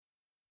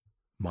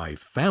My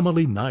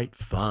Family Night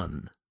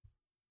Fun.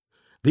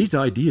 These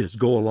ideas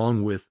go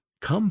along with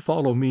Come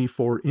Follow Me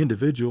for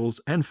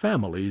individuals and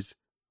families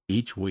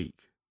each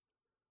week.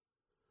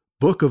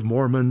 Book of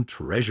Mormon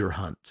Treasure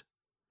Hunt.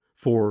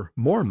 For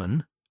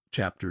Mormon,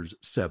 chapters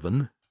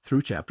 7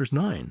 through chapters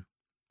 9.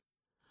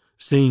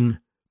 Sing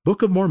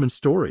Book of Mormon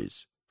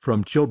Stories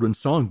from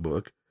Children's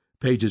Songbook,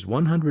 pages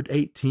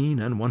 118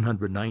 and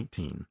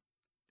 119.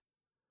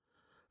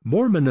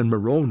 Mormon and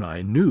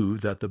Moroni knew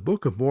that the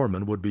Book of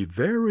Mormon would be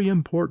very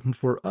important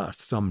for us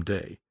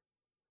someday.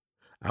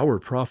 Our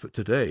prophet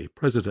today,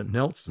 President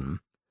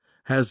Nelson,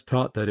 has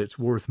taught that it's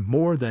worth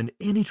more than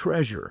any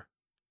treasure.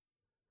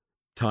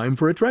 Time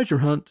for a treasure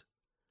hunt.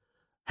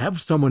 Have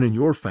someone in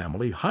your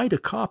family hide a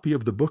copy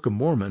of the Book of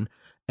Mormon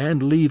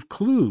and leave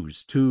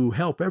clues to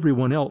help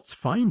everyone else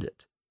find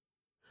it.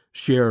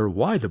 Share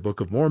why the Book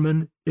of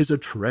Mormon is a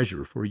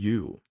treasure for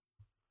you.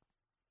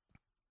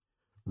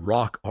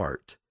 Rock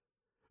Art.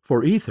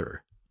 For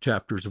Ether,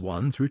 chapters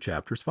 1 through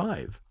chapters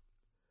 5.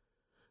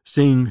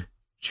 Sing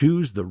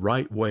Choose the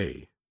Right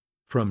Way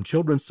from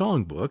Children's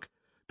Songbook,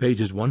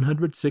 pages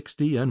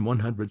 160 and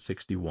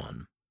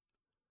 161.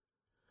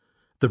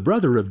 The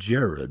brother of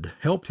Jared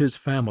helped his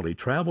family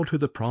travel to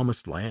the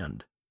Promised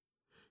Land.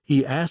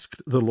 He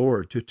asked the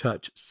Lord to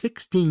touch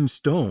 16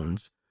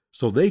 stones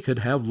so they could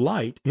have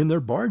light in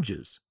their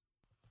barges.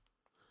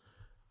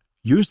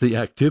 Use the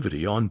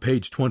activity on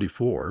page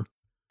 24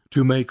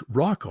 to make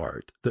rock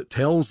art that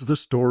tells the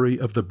story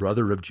of the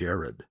brother of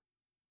Jared.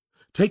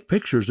 Take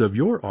pictures of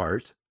your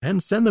art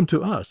and send them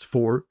to us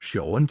for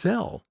show and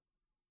tell.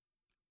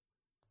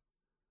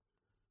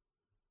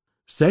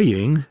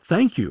 Saying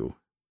Thank You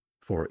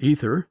for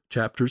Ether,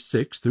 chapters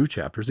 6 through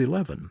chapters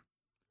 11.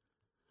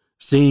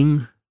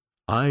 Sing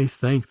I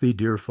Thank Thee,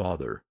 Dear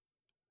Father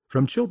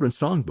from Children's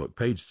Songbook,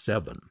 page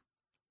 7.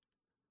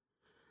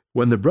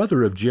 When the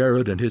brother of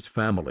Jared and his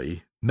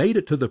family made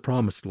it to the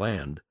Promised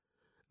Land,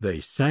 they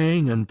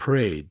sang and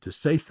prayed to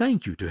say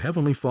thank you to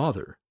Heavenly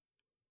Father.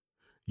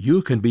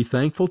 You can be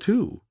thankful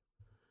too.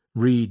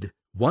 Read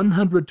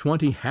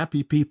 120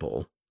 Happy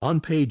People on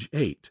page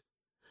 8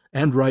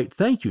 and write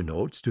thank you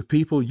notes to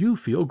people you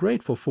feel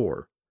grateful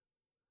for.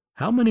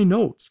 How many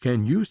notes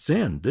can you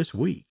send this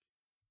week?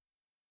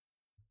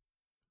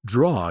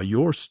 Draw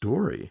your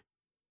story.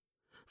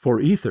 For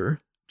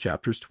Ether,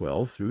 chapters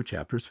 12 through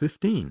chapters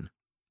 15.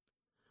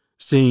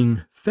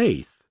 Sing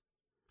Faith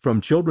from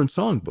Children's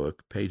Songbook,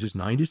 pages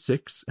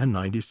 96 and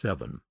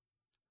 97.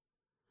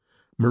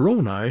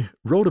 Moroni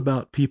wrote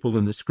about people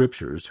in the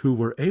Scriptures who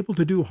were able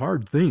to do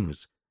hard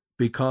things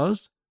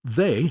because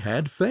they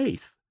had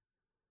faith.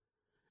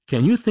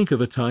 Can you think of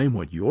a time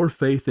when your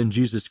faith in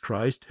Jesus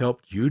Christ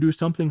helped you do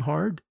something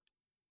hard?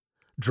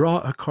 Draw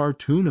a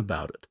cartoon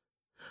about it,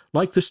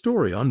 like the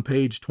story on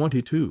page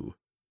 22.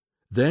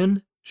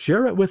 Then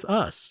share it with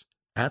us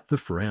at The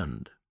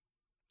Friend.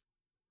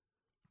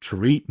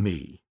 Treat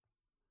Me.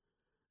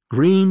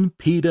 Green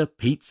pita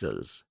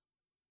pizzas.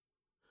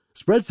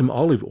 Spread some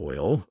olive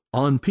oil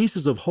on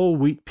pieces of whole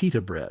wheat pita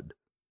bread.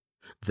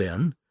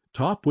 Then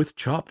top with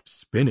chopped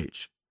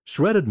spinach,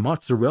 shredded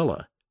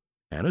mozzarella,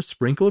 and a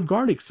sprinkle of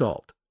garlic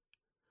salt.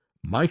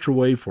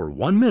 Microwave for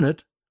 1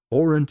 minute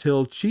or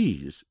until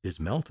cheese is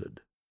melted.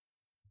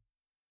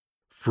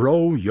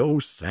 Fro-yo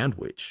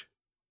sandwich.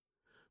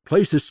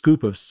 Place a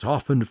scoop of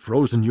softened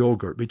frozen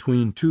yogurt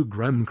between 2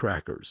 graham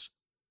crackers.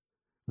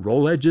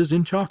 Roll edges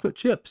in chocolate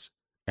chips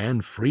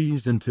and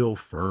freeze until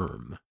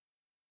firm.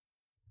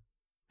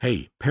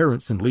 Hey,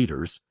 parents and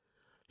leaders,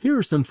 here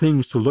are some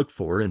things to look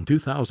for in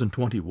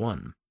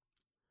 2021.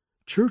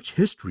 Church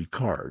history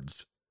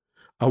cards.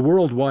 A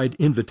worldwide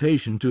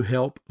invitation to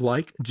help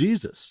like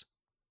Jesus.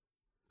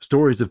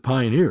 Stories of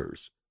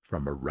pioneers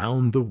from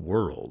around the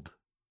world.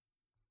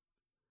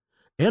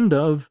 End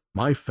of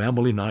My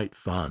Family Night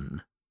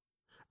Fun.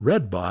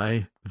 Read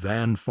by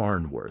Van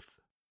Farnworth.